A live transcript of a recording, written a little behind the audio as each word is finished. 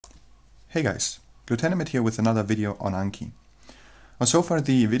Hey guys, Glutanimate here with another video on Anki. Now, so far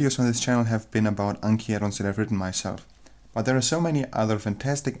the videos on this channel have been about Anki add-ons that I've written myself, but there are so many other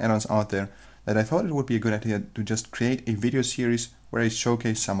fantastic add-ons out there that I thought it would be a good idea to just create a video series where I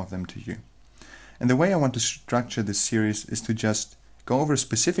showcase some of them to you. And the way I want to structure this series is to just go over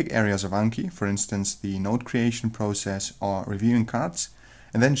specific areas of Anki, for instance the node creation process or reviewing cards,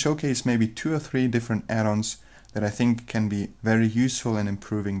 and then showcase maybe 2 or 3 different add-ons that I think can be very useful in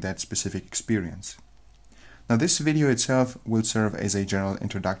improving that specific experience. Now this video itself will serve as a general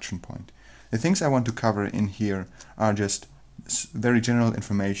introduction point. The things I want to cover in here are just very general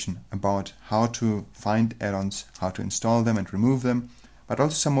information about how to find add-ons, how to install them and remove them, but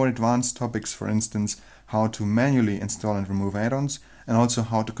also some more advanced topics, for instance how to manually install and remove add-ons, and also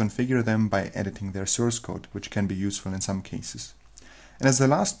how to configure them by editing their source code, which can be useful in some cases. And as the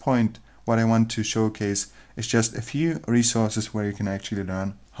last point, what I want to showcase is just a few resources where you can actually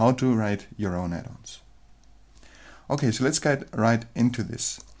learn how to write your own add-ons. Okay, so let's get right into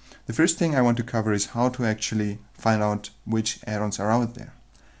this. The first thing I want to cover is how to actually find out which add-ons are out there.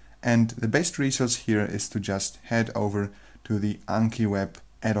 And the best resource here is to just head over to the Anki web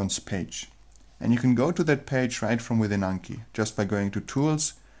add-ons page. And you can go to that page right from within Anki, just by going to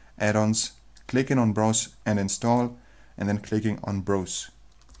Tools, Add-ons, clicking on Browse and Install, and then clicking on Browse.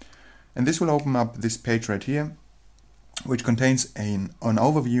 And this will open up this page right here, which contains an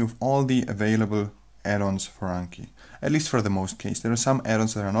overview of all the available add-ons for Anki, at least for the most case. There are some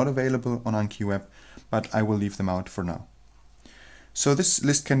add-ons that are not available on Anki web, but I will leave them out for now. So this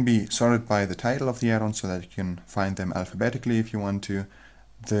list can be sorted by the title of the add-on so that you can find them alphabetically if you want to.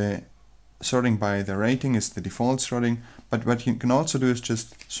 The sorting by the rating is the default sorting, but what you can also do is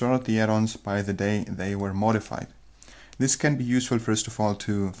just sort the add-ons by the day they were modified. This can be useful first of all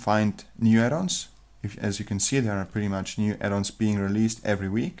to find new add-ons. As you can see, there are pretty much new add-ons being released every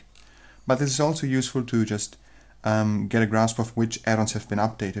week. But this is also useful to just get a grasp of which add-ons have been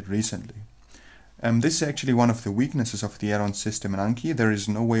updated recently. This is actually one of the weaknesses of the add-on system in Anki. There is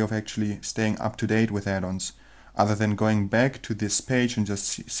no way of actually staying up to date with add-ons other than going back to this page and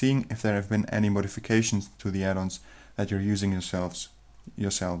just seeing if there have been any modifications to the add-ons that you're using yourselves.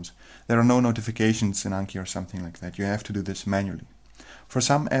 There are no notifications in Anki or something like that. You have to do this manually. For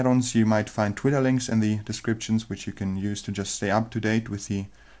some add-ons you might find Twitter links in the descriptions which you can use to just stay up to date with the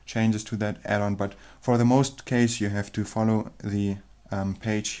changes to that add-on, but for the most case you have to follow the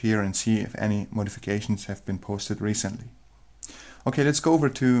page here and see if any modifications have been posted recently. Okay, let's go over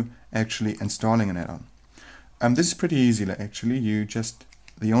to actually installing an add-on. This is pretty easy actually.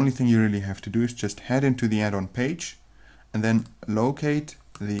 The only thing you really have to do is just head into the add-on page and then locate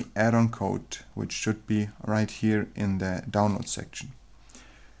the add-on code, which should be right here in the download section.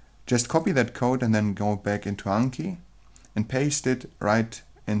 Just copy that code and then go back into Anki and paste it right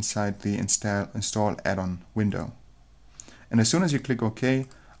inside the install add-on window. And as soon as you click OK,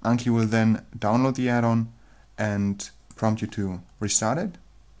 Anki will then download the add-on and prompt you to restart it.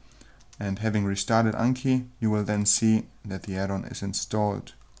 And having restarted Anki, you will then see that the add-on is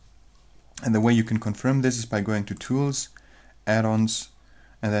installed. And the way you can confirm this is by going to Tools, Add-ons,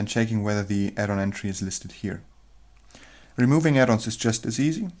 and then checking whether the add-on entry is listed here. Removing add-ons is just as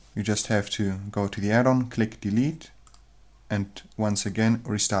easy. You just have to go to the add-on, click Delete, and once again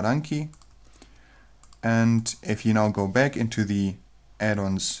restart Anki. And if you now go back into the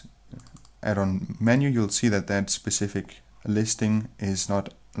add-on menu, you'll see that that specific listing is no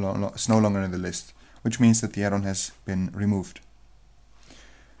longer in the list, which means that the add-on has been removed.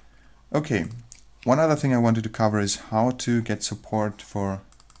 Okay. One other thing I wanted to cover is how to get support for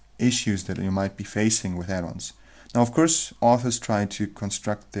issues that you might be facing with add-ons. Now, of course, authors try to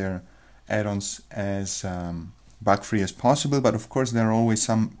construct their add-ons as bug-free as possible, but of course there are always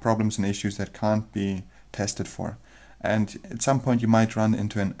some problems and issues that can't be tested for. And at some point you might run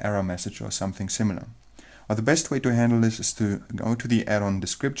into an error message or something similar. Well, the best way to handle this is to go to the add-on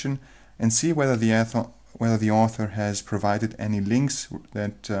description and see whether the author has provided any links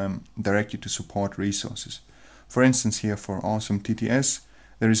that direct you to support resources. For instance, here for Awesome TTS,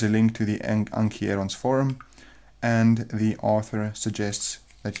 there is a link to the Anki add-ons forum, and the author suggests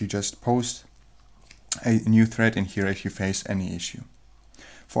that you just post a new thread in here if you face any issue.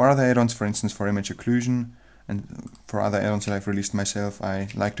 For other add-ons, for instance for image occlusion, and for other add-ons that I've released myself, I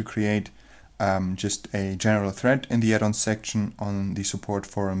like to create just a general thread in the add-ons section on the support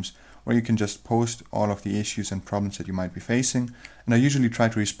forums, where you can just post all of the issues and problems that you might be facing, and I usually try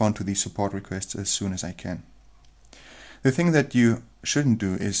to respond to these support requests as soon as I can. The thing that you shouldn't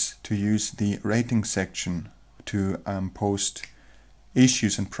do is to use the rating section to post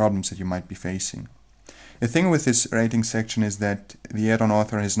issues and problems that you might be facing. The thing with this rating section is that the add-on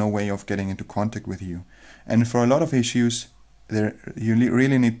author has no way of getting into contact with you. And for a lot of issues, you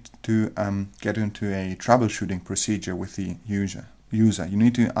really need to get into a troubleshooting procedure with the user. You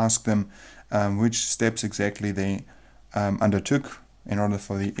need to ask them which steps exactly they undertook in order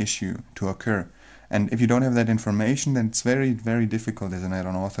for the issue to occur. And if you don't have that information, then it's very, very difficult as an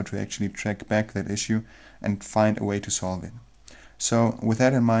add-on author to actually track back that issue and find a way to solve it. So with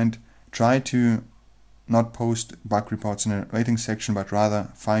that in mind, try to not post bug reports in a rating section, but rather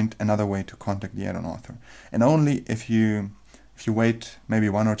find another way to contact the add-on author. And only if you wait maybe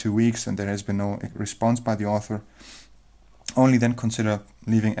 1 or 2 weeks and there has been no response by the author, only then consider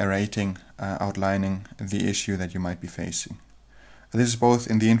leaving a rating outlining the issue that you might be facing. This is both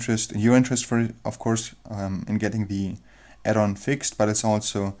in your interest, of course, in getting the add-on fixed, but it's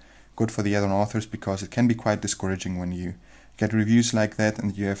also good for the add-on authors because it can be quite discouraging when you get reviews like that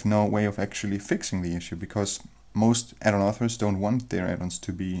and you have no way of actually fixing the issue, because most add-on authors don't want their add-ons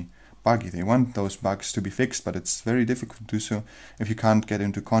to be buggy. They want those bugs to be fixed, but it's very difficult to do so if you can't get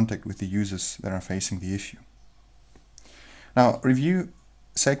into contact with the users that are facing the issue. Now, the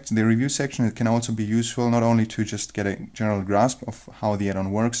review section can also be useful not only to just get a general grasp of how the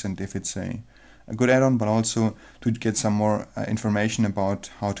add-on works and if it's a good add-on, but also to get some more information about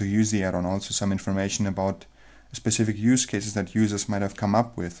how to use the add-on, also some information about specific use cases that users might have come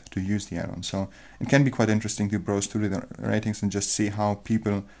up with to use the add-on. So it can be quite interesting to browse through the ratings and just see how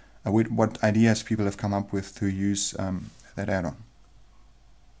people, what ideas people have come up with to use that add-on.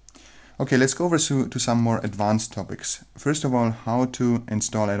 Okay, let's go over to some more advanced topics. First of all, how to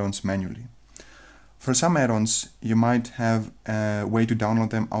install add-ons manually. For some add-ons, you might have a way to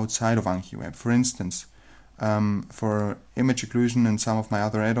download them outside of Anki Web. For instance, for image occlusion and some of my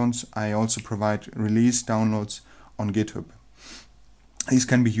other add-ons, I also provide release downloads on GitHub. These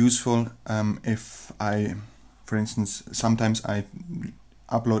can be useful if for instance, sometimes I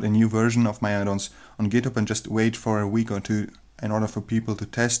upload a new version of my add-ons on GitHub and just wait for a week or two in order for people to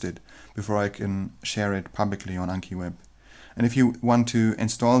test it before I can share it publicly on Anki Web. And if you want to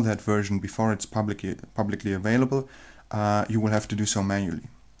install that version before it's publicly available, you will have to do so manually.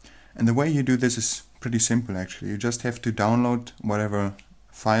 And the way you do this is pretty simple actually. You just have to download whatever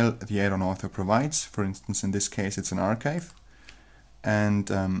file the add-on author provides. For instance, in this case it's an archive. And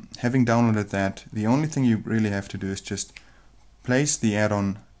having downloaded that, the only thing you really have to do is just place the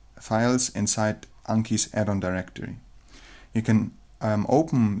add-on files inside Anki's add-on directory. You can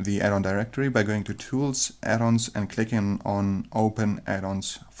open the add-on directory by going to Tools, Add-ons, and clicking on Open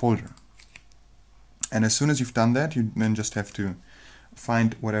Add-ons folder. And as soon as you've done that, you then just have to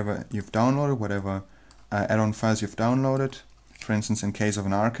find whatever you've downloaded, whatever add-on files you've downloaded. For instance, in case of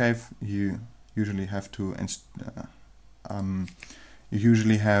an archive, you usually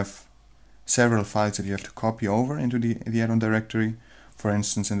have several files that you have to copy over into the add-on directory. For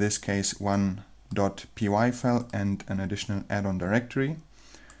instance, in this case, one .py file and an additional add-on directory.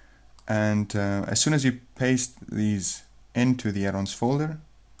 And as soon as you paste these into the add-ons folder,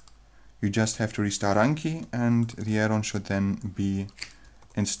 you just have to restart Anki and the add-on should then be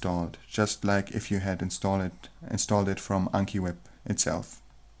installed, just like if you had installed it from Anki Web itself.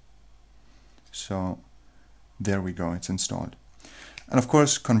 So there we go, it's installed. And of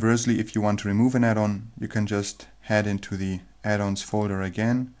course, conversely, if you want to remove an add-on, you can just head into the add-ons folder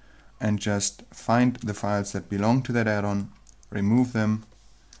again and just find the files that belong to that add-on, remove them,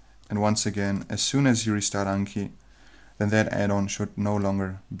 and once again, as soon as you restart Anki, then that add-on should no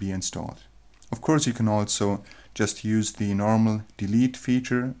longer be installed. Of course, you can also just use the normal delete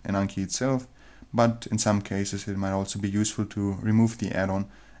feature in Anki itself, but in some cases it might also be useful to remove the add-on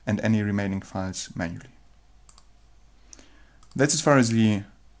and any remaining files manually. That's as far as the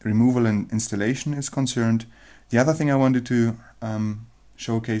removal and installation is concerned. The other thing I wanted to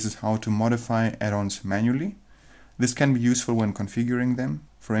showcase is how to modify add-ons manually. This can be useful when configuring them.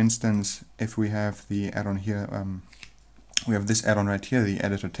 For instance, if we have the add-on here, we have this add-on right here, the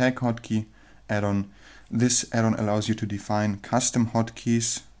editor tag hotkey add-on. This add-on allows you to define custom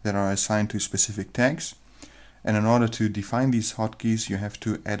hotkeys that are assigned to specific tags. And in order to define these hotkeys, you have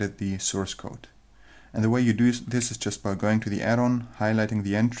to edit the source code. And the way you do this is just by going to the add-on, highlighting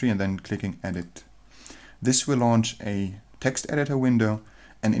the entry, and then clicking Edit. This will launch a text editor window,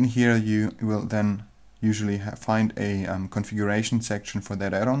 and in here you will then usually find a configuration section for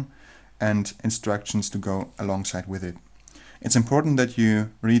that add-on and instructions to go alongside with it. It's important that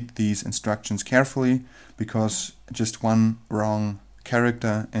you read these instructions carefully, because just one wrong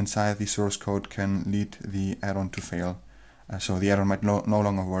character inside the source code can lead the add-on to fail So the add-on might no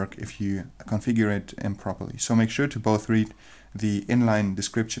longer work if you configure it improperly. So make sure to both read the inline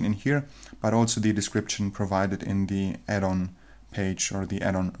description in here, but also the description provided in the add-on page or the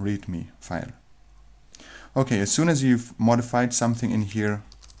add-on README file. Okay, as soon as you've modified something in here,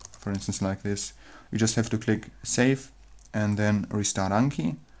 for instance like this, you just have to click Save and then restart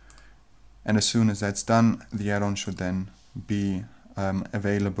Anki. And as soon as that's done, the add-on should then be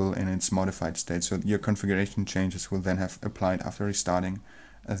available in its modified state. So your configuration changes will then have applied after restarting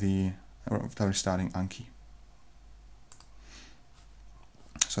Anki.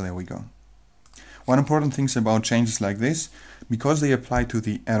 So there we go. One important thing about changes like this, because they apply to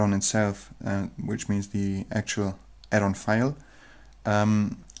the add-on itself, which means the actual add-on file,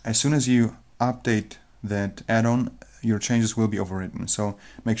 as soon as you update that add-on, your changes will be overwritten. So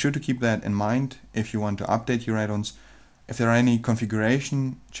make sure to keep that in mind if you want to update your add-ons. If there are any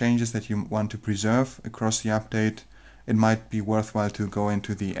configuration changes that you want to preserve across the update, it might be worthwhile to go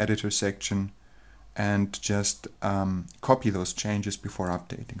into the editor section and just copy those changes before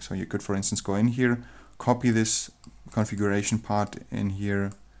updating. So you could, for instance, go in here, copy this configuration part in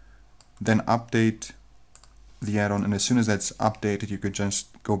here, then update the add-on, and as soon as that's updated, you could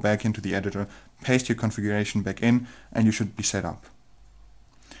just go back into the editor, paste your configuration back in, and you should be set up.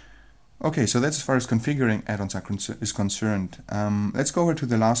 Okay, so that's as far as configuring add-ons is concerned. Let's go over to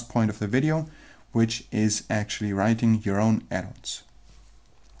the last point of the video, which is actually writing your own add-ons.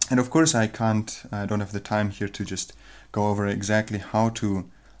 And of course I don't have the time here to just go over exactly how to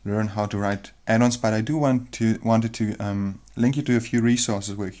learn how to write add-ons, but I do wanted to link you to a few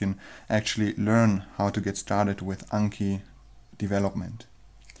resources where you can actually learn how to get started with Anki development.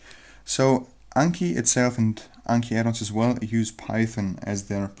 So Anki itself and Anki add-ons as well use Python as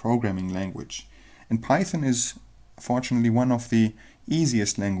their programming language. And Python is fortunately one of the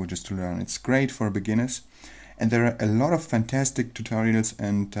easiest languages to learn. It's great for beginners, and there are a lot of fantastic tutorials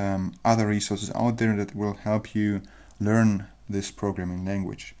and other resources out there that will help you learn this programming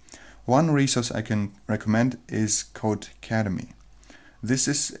language. One resource I can recommend is Codecademy. This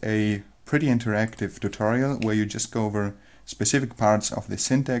is a pretty interactive tutorial where you just go over specific parts of the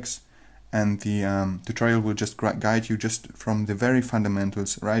syntax, and the tutorial will just guide you just from the very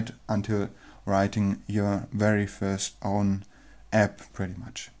fundamentals right until writing your very first own app, pretty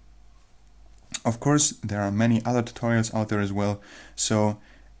much. Of course, there are many other tutorials out there as well, so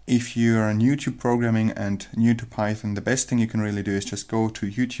if you are new to programming and new to Python, the best thing you can really do is just go to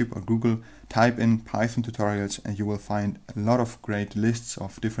YouTube or Google, type in Python tutorials, and you will find a lot of great lists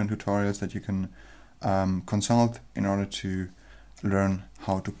of different tutorials that you can consult in order to learn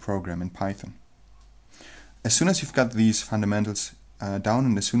how to program in Python. As soon as you've got these fundamentals down,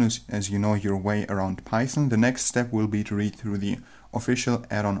 and as soon as you know your way around Python, the next step will be to read through the official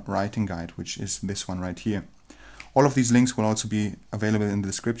add-on writing guide, which is this one right here. All of these links will also be available in the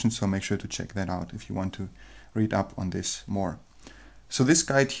description, so make sure to check that out if you want to read up on this more. So this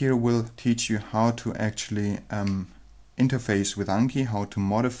guide here will teach you how to actually interface with Anki, how to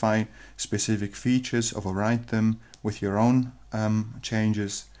modify specific features, override them with your own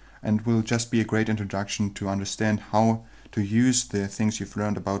changes, and will just be a great introduction to understand how to use the things you've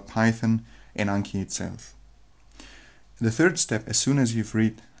learned about Python in Anki itself. The third step, as soon as you've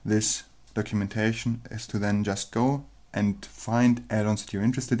read this documentation, is to then just go and find add-ons that you're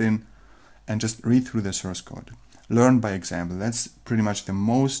interested in and just read through the source code. Learn by example. That's pretty much the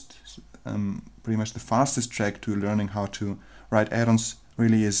fastest track to learning how to write add-ons.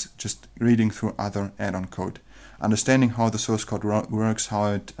 Really is just reading through other add-on code, understanding how the source code works,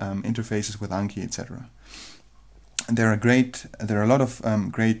 how it interfaces with Anki, etc. There are a lot of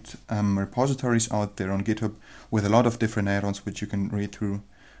great repositories out there on GitHub with a lot of different add-ons which you can read through,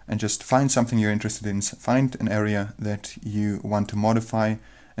 and just find something you're interested in, find an area that you want to modify,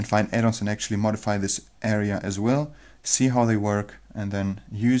 and find add-ons and actually modify this area as well, see how they work, and then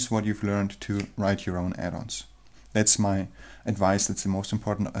use what you've learned to write your own add-ons. That's my advice. That's the most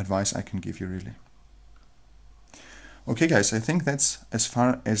important advice I can give you, really. Okay guys, I think that's as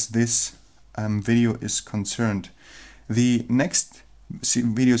far as this video is concerned. The next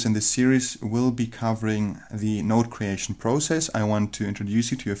videos in this series will be covering the node creation process. I want to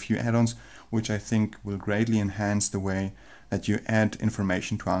introduce you to a few add-ons which I think will greatly enhance the way that you add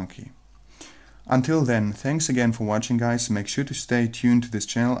information to Anki. Until then, thanks again for watching guys. Make sure to stay tuned to this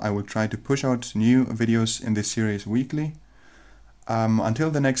channel. I will try to push out new videos in this series weekly.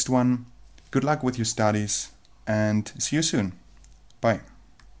 Until the next one, good luck with your studies and see you soon. Bye.